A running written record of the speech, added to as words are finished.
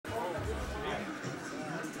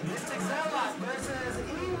Sobrevive.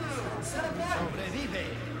 Sobrevive.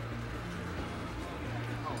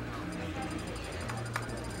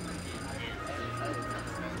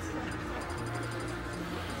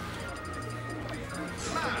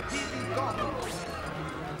 Diddy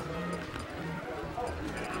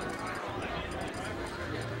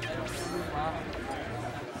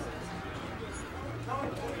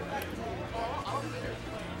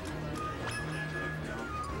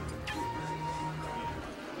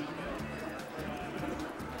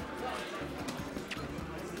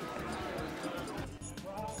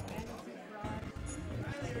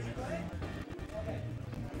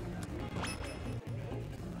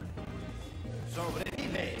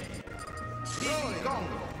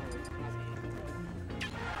Congo.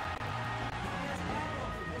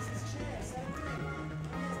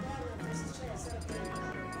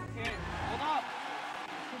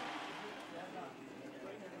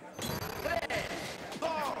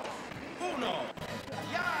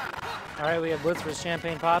 All right, we have Blitz versus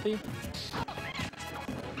Champaign Papi.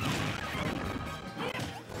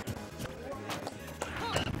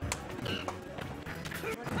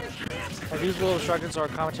 Our views a little obstructed, so our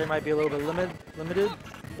commentary might be a little bit limited,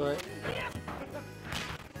 but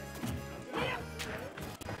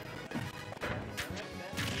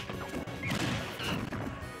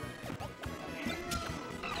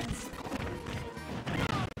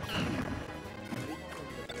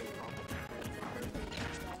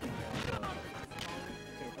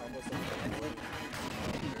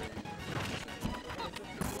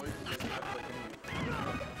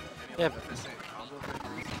yep.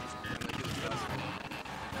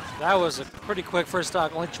 That was a pretty quick first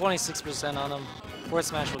stock, only 26% on him. Fourth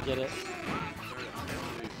smash will get it.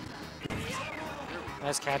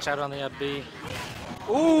 Nice catch out on the up B.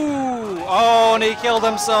 Ooh! Oh, and he killed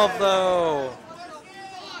himself though.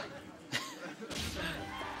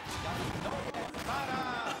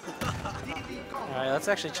 Alright, let's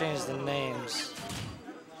actually change the names.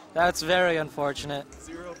 That's very unfortunate.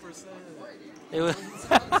 0%. It was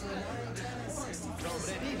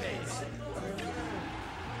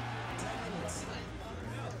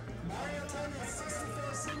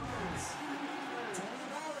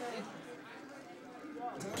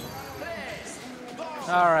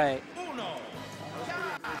all right.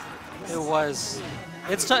 It was.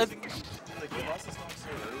 It's tough.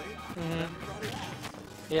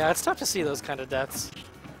 Yeah, it's tough to see those kind of deaths.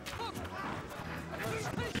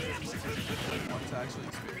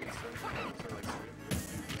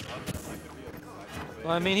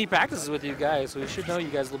 Well, I mean, he practices with you guys, so he should know you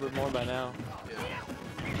guys a little bit more by now.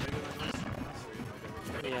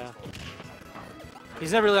 Yeah.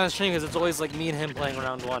 He's never really on stream because it's always like me and him playing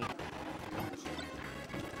round one.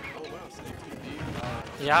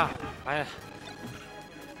 Yeah,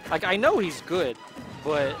 I know he's good,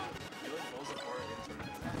 but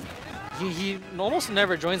he almost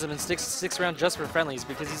never joins them and sticks around just for friendlies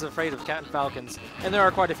because he's afraid of Cat and Falcons, and there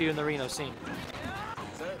are quite a few in the Reno scene.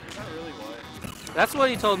 Is that really why? That's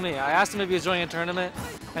what he told me. I asked him if he was joining a tournament,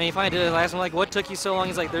 and he finally did it last one. Like, what took you so long?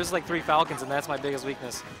 He's like, there's like 3 Falcons, and that's my biggest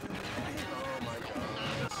weakness.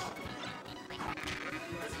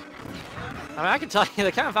 I mean, I can tell you,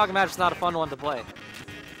 the Cat and Falcon match is not a fun one to play.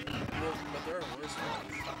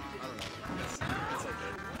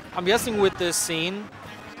 I'm guessing with this scene,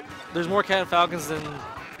 there's more Cat and Falcons than,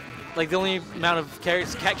 like, the only amount of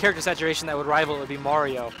character saturation that would rival it would be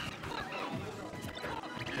Mario.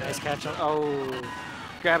 Nice catch on. Oh,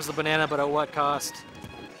 grabs the banana, but at what cost?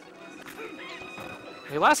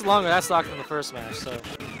 He lasted longer that stock than the first match, so. Yeah,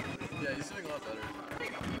 he's doing a lot better.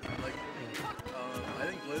 Like, I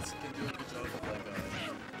think Blitz can do a good job of catching his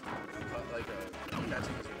recoveries back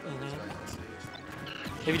on stage.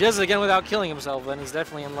 If he does it again without killing himself, then he's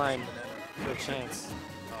definitely in line for a chance.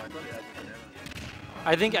 Oh, I thought he had the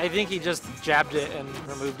banana. I think he just jabbed it and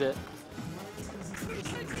removed it.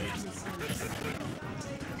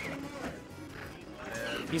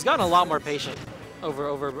 He's gotten a lot more patient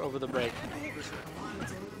over the break.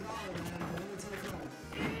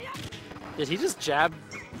 Did he just jab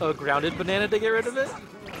a grounded banana to get rid of it? No,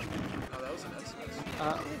 that was an S-Smash.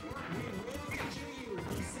 I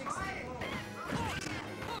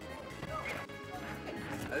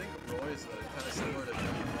think Roy is kind of similar to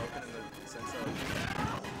Papi in the sense that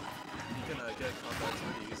he can get combats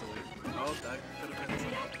pretty easily. Oh, that could have been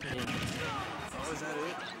something. Oh, is that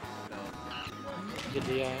it? No. Good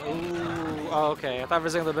DI. Ooh, oh, okay. I thought for a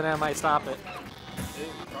second the banana might stop it. It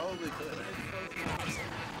probably could.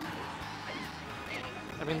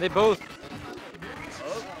 I mean, they both.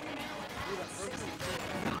 Oh.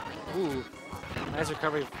 Ooh, nice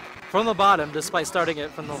recovery from the bottom, despite starting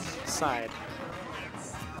it from the side.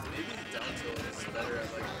 Maybe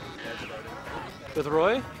With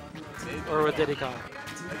Roy? Maybe. Or with Diddy Kong?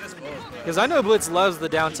 I guess both. Because I know Blitz loves the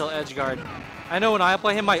down tilt edge guard. I know when I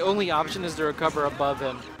play him, my only option is to recover above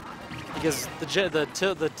him. Because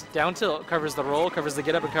the down tilt covers the roll, covers the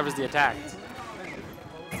get up, and covers the attack.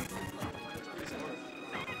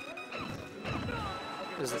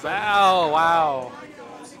 Oh, wow.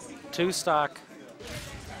 2 stock.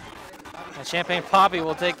 And Champaign Papi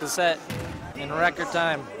will take the set in record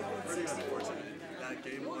time. Pretty unfortunate. That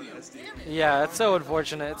game 1 SD. Yeah, it's so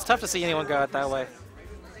unfortunate. It's tough to see anyone go out that way.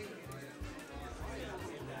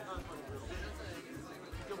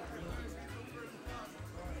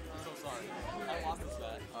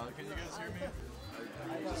 Can you guys hear me?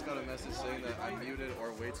 I just got a message saying that I'm muted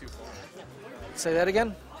or way too far. Say that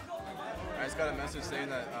again? I just got a message saying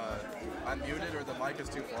that I'm muted or the mic is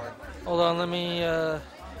too far. Hold on, let me...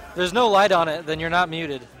 there's no light on it, then you're not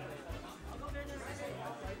muted.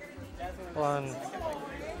 Hold on. Yeah,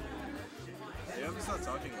 I'm just not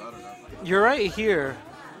talking loud enough. You're right here.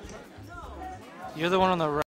 You're the one on the right.